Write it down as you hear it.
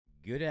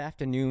Good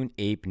afternoon,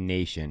 Ape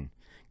Nation.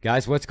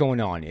 Guys, what's going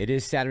on? It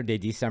is Saturday,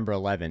 December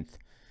 11th,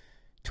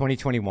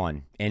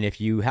 2021. And if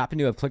you happen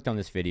to have clicked on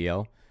this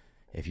video,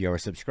 if you're a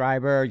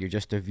subscriber, you're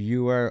just a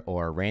viewer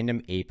or a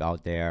random ape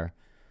out there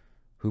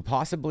who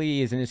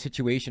possibly is in a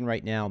situation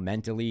right now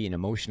mentally and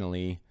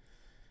emotionally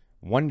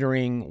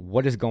wondering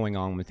what is going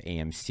on with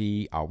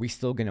AMC. Are we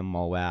still going to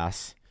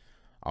Moass?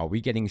 Are we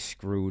getting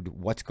screwed?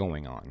 What's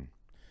going on?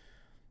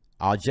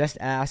 I'll just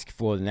ask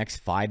for the next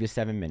 5 to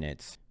 7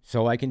 minutes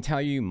so I can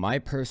tell you my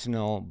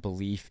personal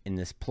belief in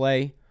this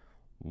play,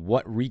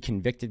 what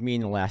reconvicted me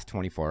in the last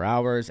 24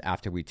 hours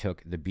after we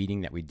took the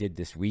beating that we did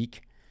this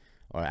week,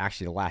 or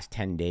actually the last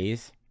 10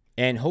 days.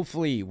 And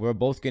hopefully we're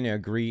both going to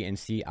agree and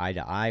see eye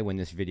to eye when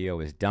this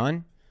video is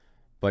done.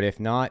 But if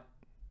not,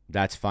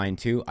 that's fine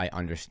too. I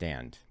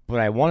understand. But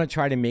I want to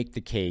try to make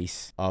the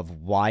case of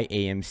why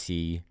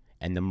AMC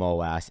and the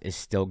Moass is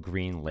still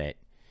green lit,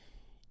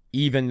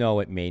 even though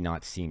it may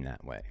not seem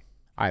that way.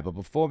 All right, but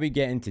before we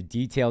get into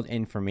detailed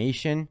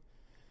information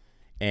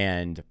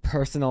and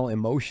personal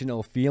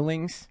emotional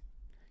feelings,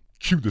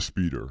 cue the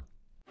speeder.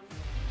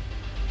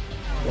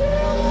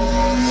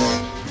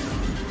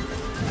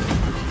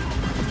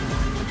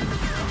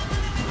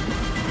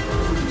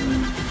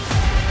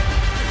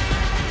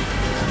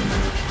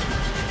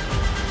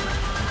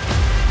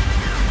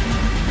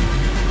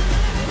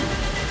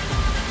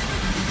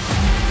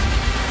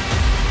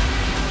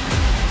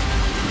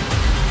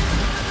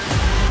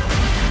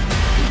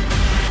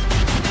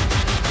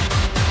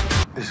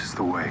 This is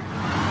the way.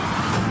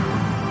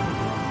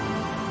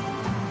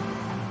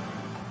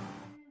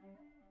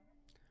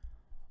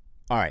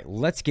 all right,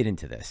 let's get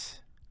into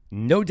this.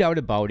 No doubt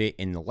about it,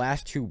 in the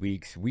last 2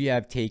 weeks, we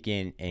have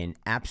taken an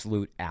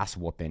absolute ass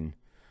whooping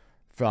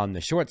from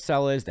the short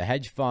sellers, the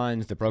hedge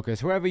funds, the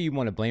brokers, whoever you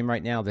want to blame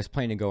right now. There's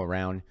plenty to go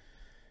around.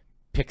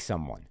 Pick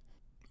someone.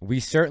 We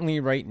certainly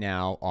right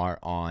now are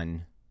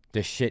on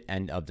the shit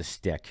end of the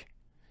stick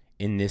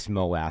in this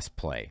Moass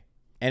play.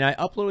 And I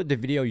uploaded the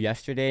video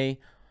yesterday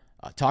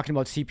talking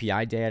about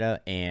CPI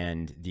data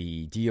and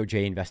the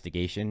DOJ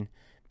investigation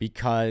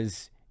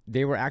because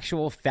they were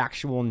actual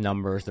factual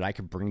numbers that I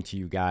could bring to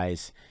you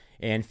guys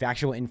and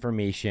factual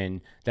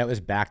information that was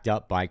backed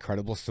up by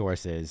credible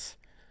sources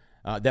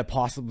that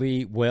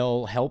possibly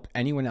will help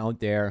anyone out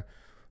there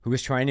who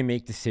is trying to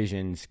make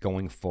decisions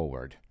going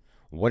forward.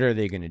 What are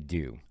they going to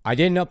do? I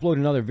didn't upload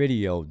another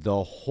video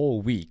the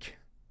whole week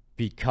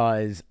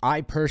because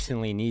I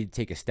personally need to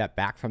take a step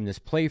back from this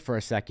play for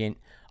a second,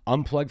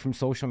 unplug from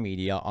social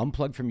media,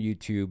 unplug from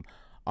YouTube,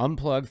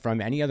 unplug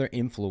from any other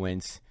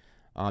influence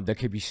that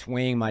could be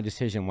swaying my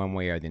decision one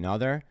way or the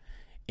other,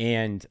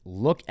 and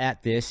look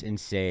at this and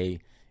say,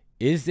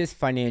 is this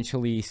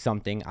financially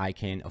something I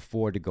can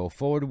afford to go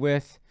forward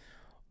with,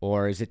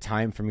 or is it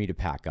time for me to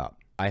pack up?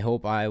 I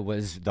hope I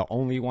was the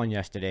only one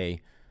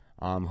yesterday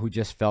who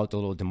just felt a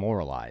little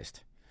demoralized.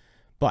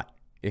 But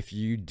if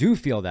you do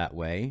feel that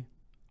way,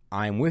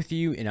 I'm with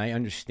you and I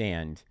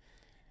understand.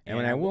 And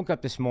when I woke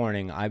up this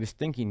morning, I was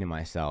thinking to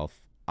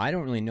myself, I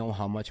don't really know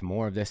how much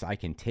more of this I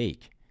can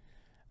take.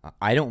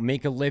 I don't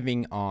make a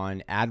living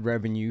on ad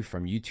revenue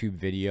from YouTube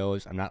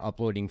videos. I'm not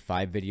uploading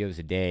 5 videos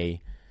a day,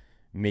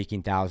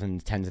 making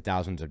thousands, tens of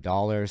thousands of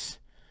dollars.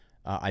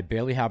 I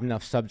barely have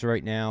enough subs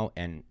right now,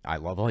 and I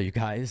love all you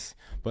guys,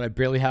 but I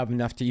barely have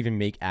enough to even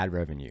make ad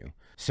revenue.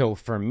 So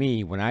for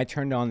me, when I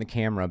turned on the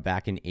camera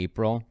back in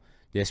April,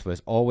 this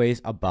was always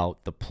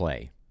about the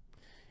play.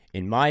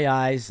 In my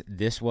eyes,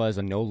 this was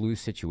a no-lose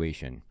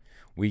situation.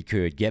 We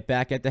could get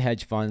back at the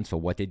hedge funds for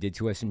what they did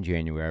to us in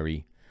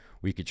January.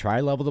 We could try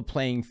to level the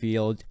playing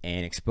field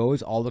and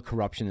expose all the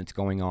corruption that's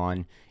going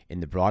on in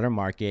the broader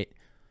market,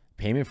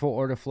 payment for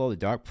order flow, the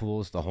dark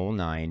pools, the whole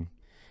nine.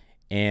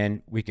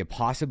 And we could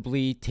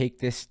possibly take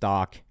this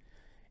stock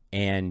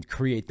and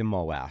create the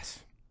Moass.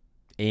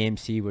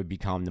 AMC would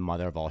become the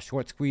mother of all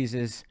short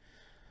squeezes.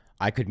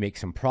 I could make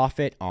some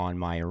profit on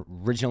my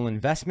original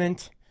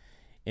investment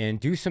and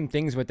do some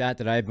things with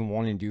that I've been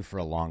wanting to do for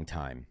a long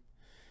time.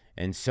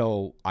 And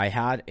so I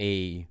had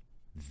a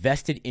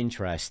vested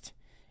interest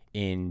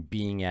in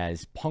being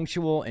as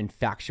punctual and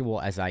factual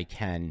as I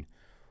can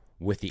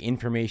with the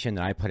information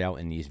that I put out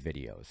in these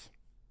videos.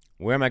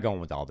 Where am I going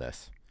with all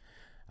this?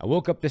 I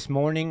woke up this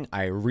morning,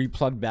 I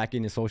replugged back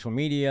into social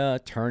media,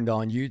 turned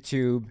on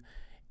YouTube,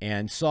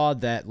 and saw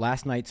that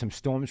last night some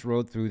storms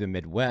rode through the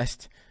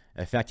Midwest,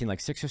 affecting like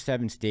 6 or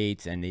 7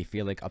 states, and they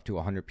feel like up to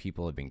 100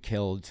 people have been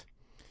killed.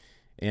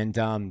 And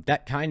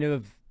that kind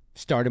of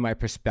started my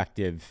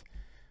perspective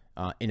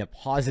in a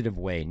positive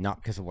way,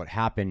 not because of what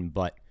happened,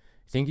 but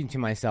thinking to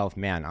myself,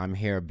 man, I'm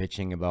here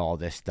bitching about all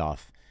this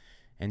stuff,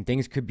 and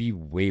things could be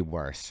way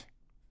worse.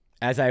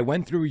 As I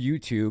went through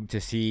YouTube to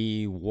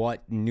see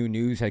what new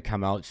news had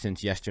come out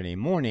since yesterday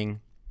morning,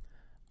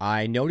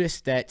 I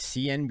noticed that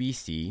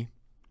CNBC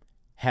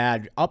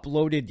had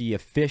uploaded the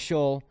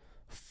official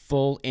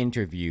full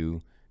interview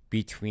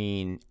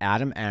between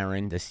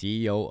Aron, the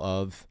CEO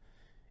of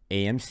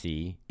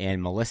AMC,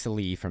 and Melissa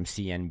Lee from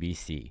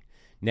CNBC.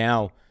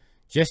 Now,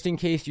 just in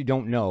case you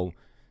don't know,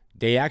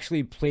 They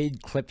actually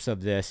played clips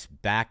of this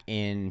back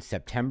in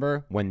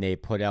September when they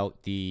put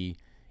out the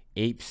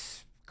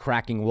Apes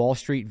Cracking Wall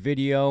Street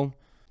video.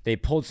 They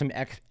pulled some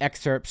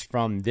excerpts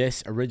from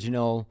this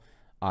original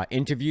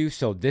interview.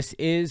 So this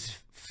is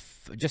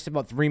just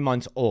about 3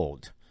 months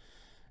old.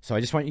 So I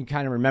just want you to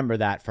kind of remember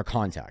that for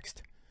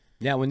context.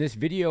 Now, when this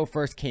video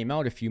first came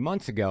out a few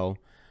months ago,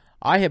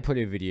 I had put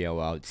a video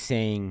out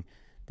saying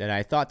that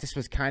I thought this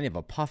was kind of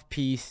a puff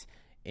piece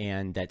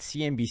and that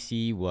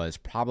CNBC was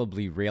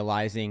probably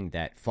realizing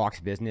that Fox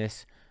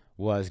Business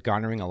was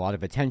garnering a lot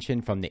of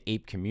attention from the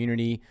ape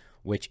community,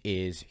 which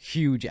is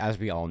huge, as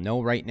we all know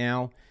right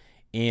now,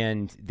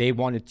 and they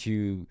wanted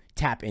to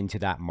tap into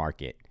that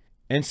market.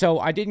 And so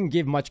I didn't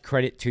give much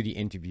credit to the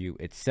interview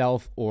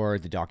itself or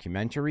the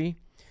documentary,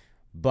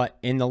 but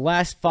in the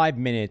last 5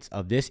 minutes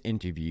of this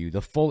interview,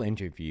 the full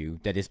interview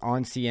that is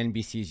on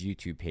CNBC's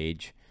YouTube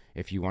page,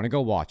 if you want to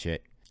go watch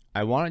it,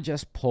 I want to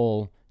just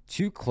pull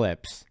 2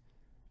 clips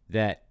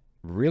that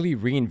really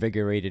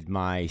reinvigorated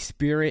my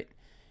spirit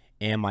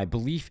and my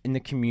belief in the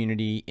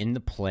community, in the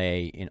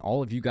play, in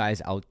all of you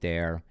guys out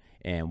there,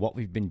 and what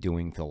we've been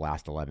doing for the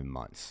last 11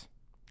 months.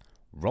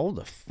 Roll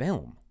the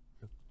film.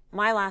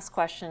 My last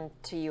question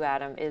to you,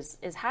 Adam, is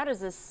how does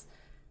this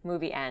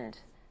movie end,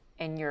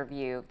 in your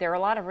view? There are a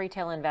lot of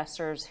retail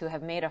investors who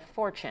have made a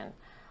fortune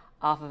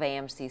off of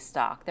AMC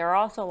stock. There are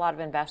also a lot of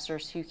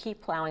investors who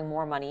keep plowing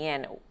more money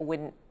in.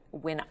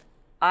 When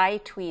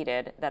I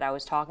tweeted that I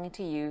was talking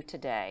to you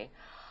today,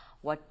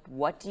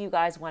 what do you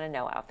guys want to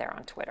know out there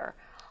on Twitter?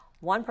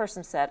 One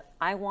person said,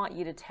 I want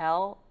you to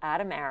tell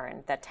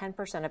Aron that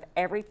 10% of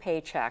every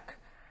paycheck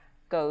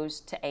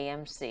goes to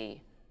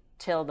AMC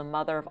till the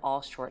mother of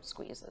all short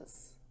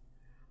squeezes.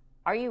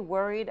 Are you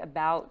worried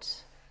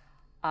about,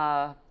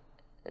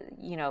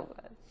 you know,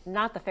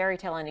 not the fairy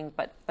tale ending,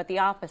 but the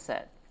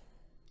opposite?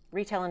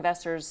 Retail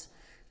investors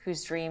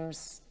whose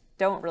dreams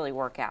don't really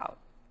work out.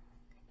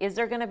 Is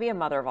there going to be a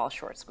mother of all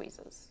short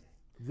squeezes?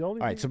 All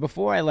right, so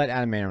before I let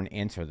Aron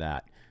answer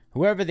that,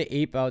 whoever the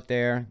ape out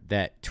there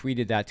that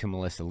tweeted that to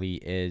Melissa Lee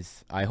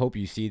is, I hope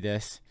you see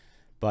this,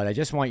 but I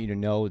just want you to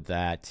know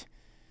that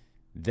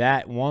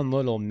that one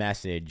little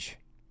message,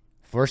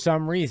 for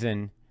some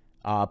reason,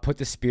 put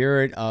the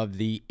spirit of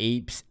the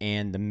apes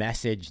and the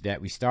message that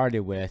we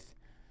started with,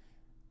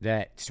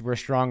 that we're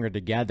stronger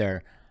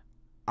together.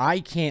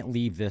 I can't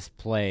leave this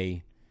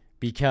play,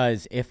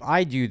 because if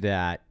I do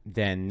that,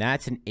 then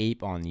that's an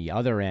ape on the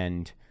other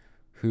end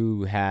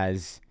who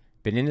has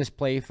been in this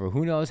play for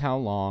who knows how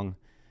long,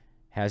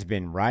 has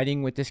been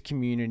riding with this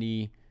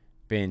community,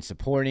 been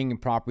supporting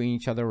and propping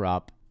each other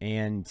up,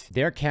 and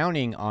they're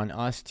counting on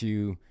us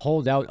to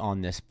hold out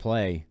on this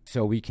play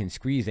so we can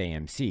squeeze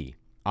AMC.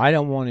 I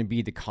don't want to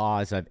be the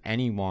cause of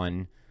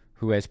anyone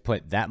who has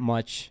put that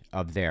much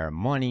of their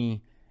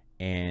money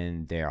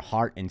and their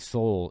heart and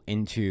soul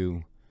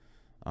into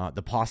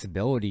the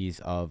possibilities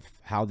of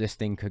how this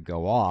thing could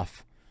go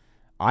off.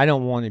 I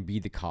don't want to be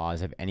the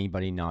cause of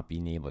anybody not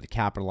being able to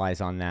capitalize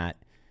on that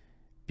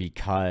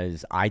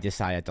because I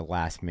decided at the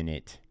last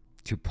minute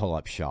to pull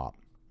up shop.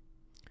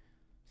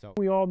 So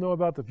we all know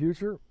about the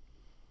future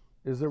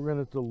is that we're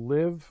going to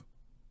live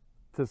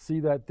to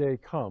see that day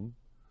come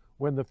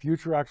when the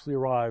future actually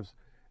arrives,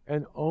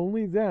 and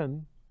only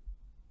then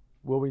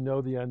will we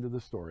know the end of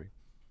the story.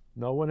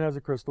 No one has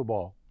a crystal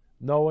ball.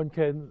 No one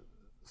can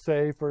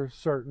say for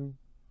certain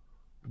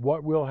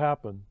what will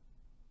happen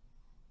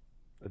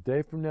a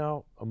day from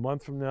now, a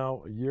month from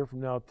now, a year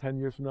from now, 10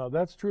 years from now.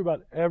 That's true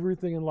about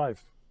everything in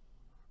life.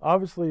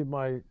 Obviously,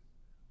 my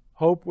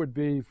hope would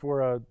be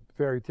for a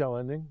fairy tale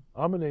ending.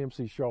 I'm an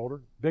AMC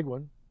shareholder, big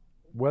one.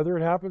 Whether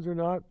it happens or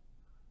not,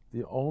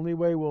 the only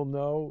way we'll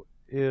know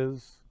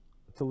is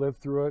to live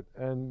through it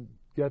and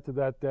get to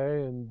that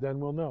day, and then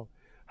we'll know.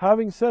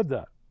 Having said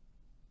that,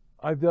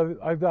 I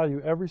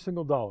value every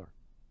single dollar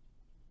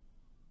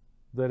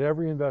that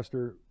every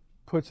investor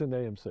puts in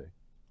AMC.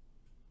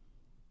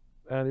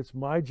 And it's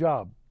my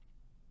job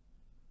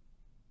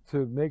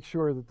to make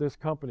sure that this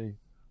company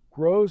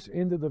grows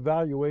into the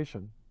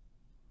valuation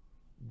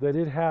that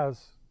it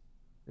has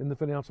in the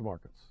financial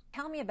markets.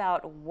 Tell me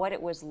about what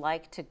it was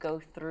like to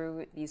go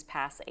through these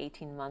past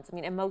 18 months. I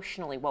mean,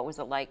 emotionally, what was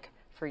it like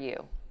for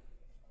you?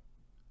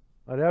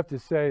 I'd have to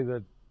say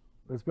that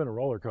it's been a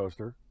roller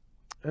coaster.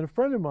 And a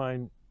friend of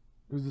mine,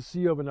 who's the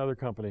CEO of another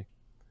company,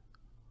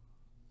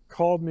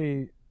 called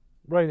me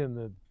right in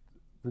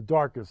the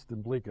darkest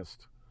and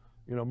bleakest,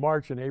 you know,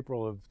 March and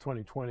April of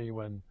 2020,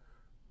 when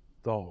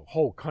the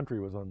whole country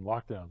was on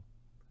lockdown.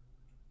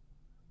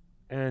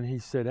 And he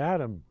said,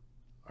 Adam,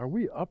 are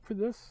we up for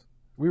this?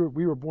 We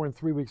were born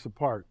 3 weeks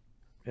apart,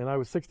 and I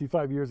was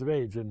 65 years of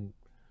age in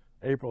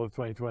April of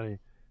 2020.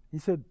 He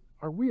said,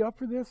 are we up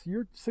for this?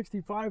 You're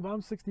 65,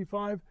 I'm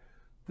 65.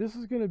 This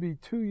is going to be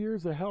 2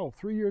 years of hell,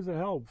 3 years of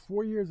hell,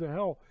 4 years of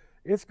hell.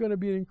 It's going to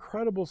be an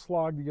incredible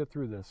slog to get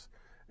through this.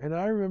 And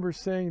I remember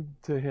saying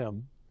to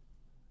him,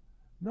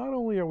 not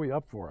only are we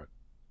up for it,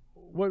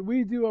 what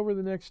we do over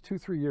the next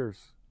 2-3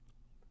 years,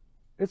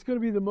 it's going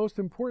to be the most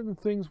important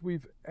things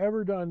we've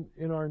ever done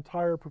in our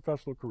entire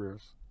professional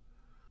careers.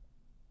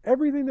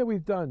 everything that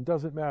we've done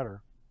doesn't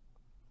matter.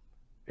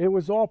 It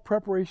was all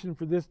preparation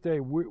for this day.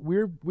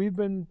 We've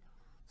been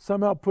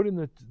somehow put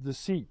in the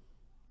seat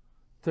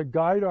to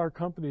guide our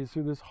companies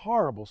through this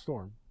horrible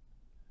storm.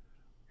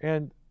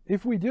 And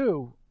if we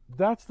do,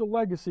 that's the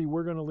legacy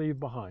we're going to leave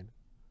behind.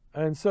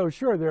 And so,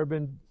 sure, there have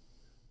been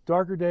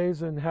darker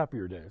days and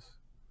happier days.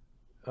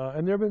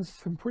 And there have been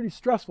some pretty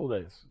stressful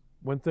days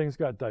when things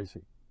got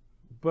dicey.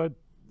 But,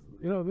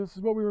 you know, this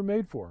is what we were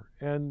made for.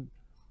 And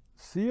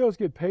CEOs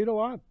get paid a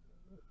lot.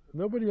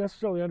 Nobody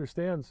necessarily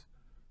understands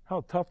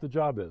how tough the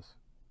job is.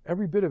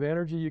 Every bit of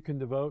energy you can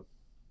devote.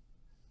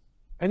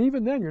 And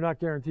even then, you're not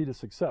guaranteed a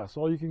success.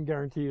 All you can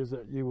guarantee is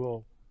that you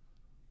will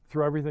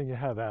throw everything you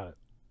have at it.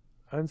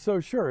 And so,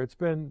 sure, it's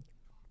been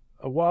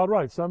a wild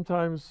ride,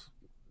 sometimes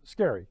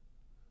scary,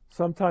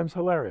 sometimes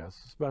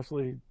hilarious,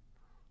 especially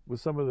with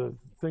some of the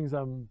things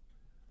I'm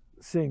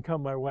seeing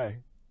come my way,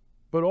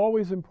 but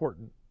always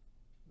important.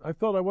 I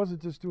felt I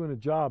wasn't just doing a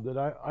job, that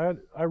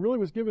I really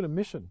was given a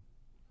mission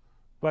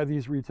by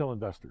these retail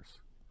investors.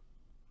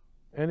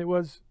 And it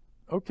was,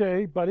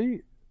 okay,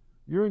 buddy,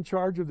 you're in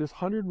charge of this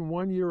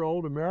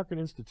 101-year-old American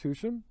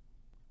institution.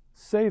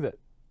 Save it.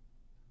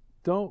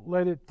 Don't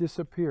let it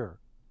disappear.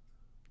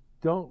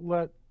 Don't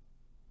let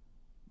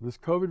this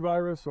COVID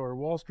virus or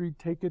Wall Street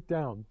take it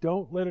down.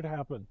 Don't let it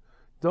happen.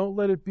 Don't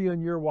let it be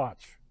on your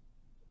watch.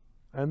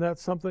 And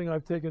that's something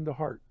I've taken to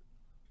heart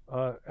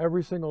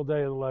every single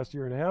day of the last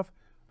year and a half.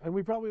 And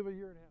we probably have a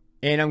year and a half.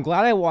 And I'm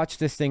glad I watched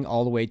this thing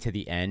all the way to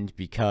the end,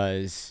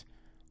 because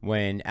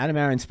when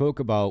Aron spoke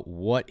about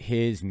what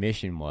his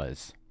mission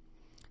was,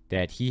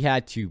 that he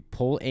had to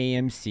pull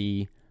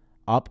AMC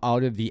up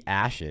out of the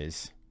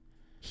ashes,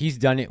 he's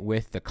done it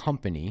with the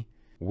company.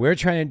 We're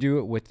trying to do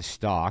it with the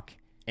stock.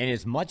 And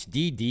as much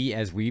DD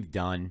as we've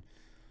done,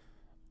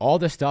 all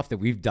the stuff that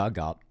we've dug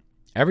up,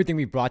 everything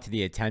we've brought to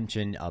the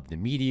attention of the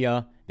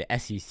media, the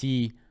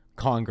SEC,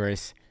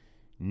 Congress,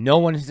 no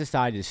one has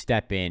decided to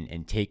step in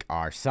and take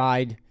our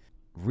side.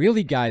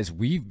 Really, guys,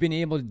 we've been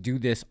able to do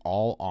this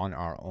all on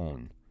our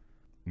own.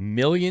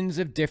 Millions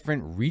of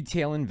different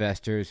retail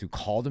investors who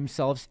call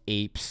themselves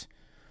apes,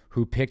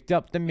 who picked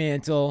up the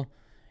mantle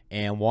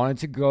and wanted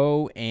to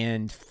go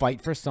and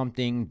fight for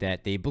something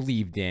that they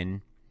believed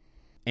in.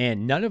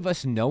 And none of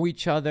us know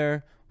each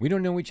other. We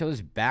don't know each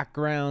other's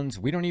backgrounds.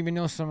 We don't even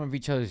know some of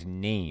each other's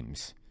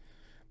names.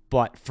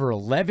 But for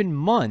 11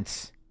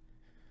 months,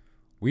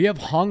 we have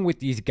hung with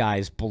these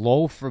guys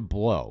blow for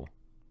blow.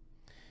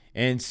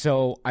 And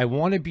so I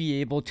want to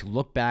be able to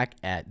look back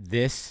at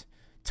this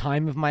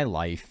time of my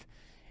life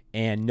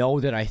and know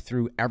that I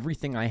threw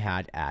everything I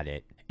had at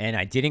it. And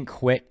I didn't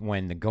quit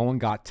when the going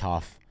got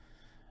tough.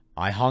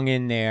 I hung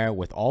in there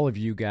with all of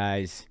you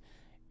guys,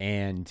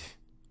 and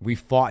we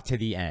fought to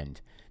the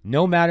end.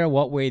 No matter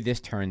what way this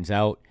turns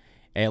out,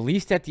 at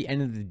least at the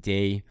end of the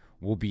day,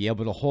 we'll be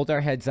able to hold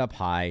our heads up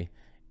high,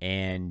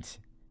 and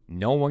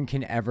no one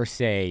can ever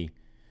say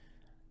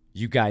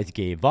you guys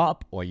gave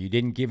up or you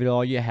didn't give it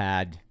all you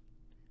had,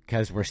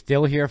 because we're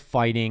still here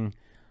fighting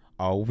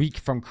a week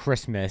from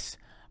Christmas,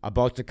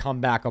 about to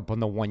come back up on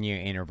the 1-year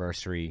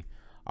anniversary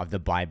of the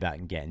buyback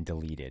and getting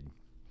deleted.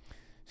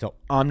 So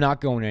I'm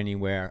not going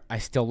anywhere. I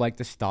still like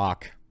the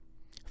stock.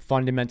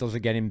 Fundamentals are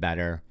getting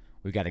better.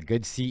 We got a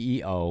good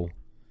CEO,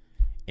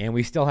 and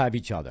we still have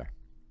each other.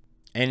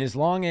 And as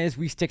long as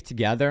we stick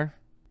together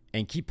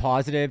and keep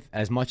positive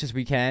as much as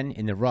we can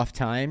in the rough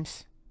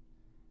times,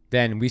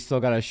 then we still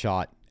got a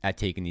shot at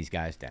taking these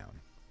guys down.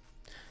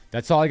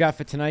 That's all I got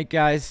for tonight,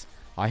 guys.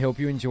 I hope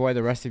you enjoy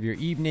the rest of your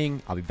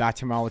evening. I'll be back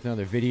tomorrow with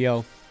another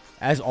video.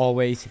 As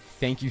always,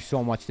 thank you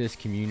so much to this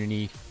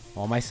community.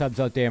 All my subs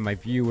out there, my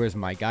viewers,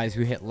 my guys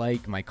who hit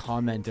like, my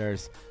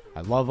commenters.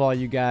 I love all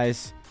you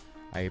guys.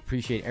 I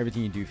appreciate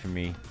everything you do for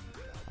me.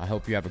 I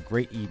hope you have a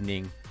great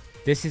evening.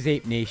 This is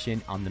Ape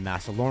Nation. I'm the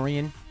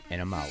Massalorian,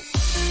 and I'm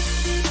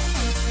out.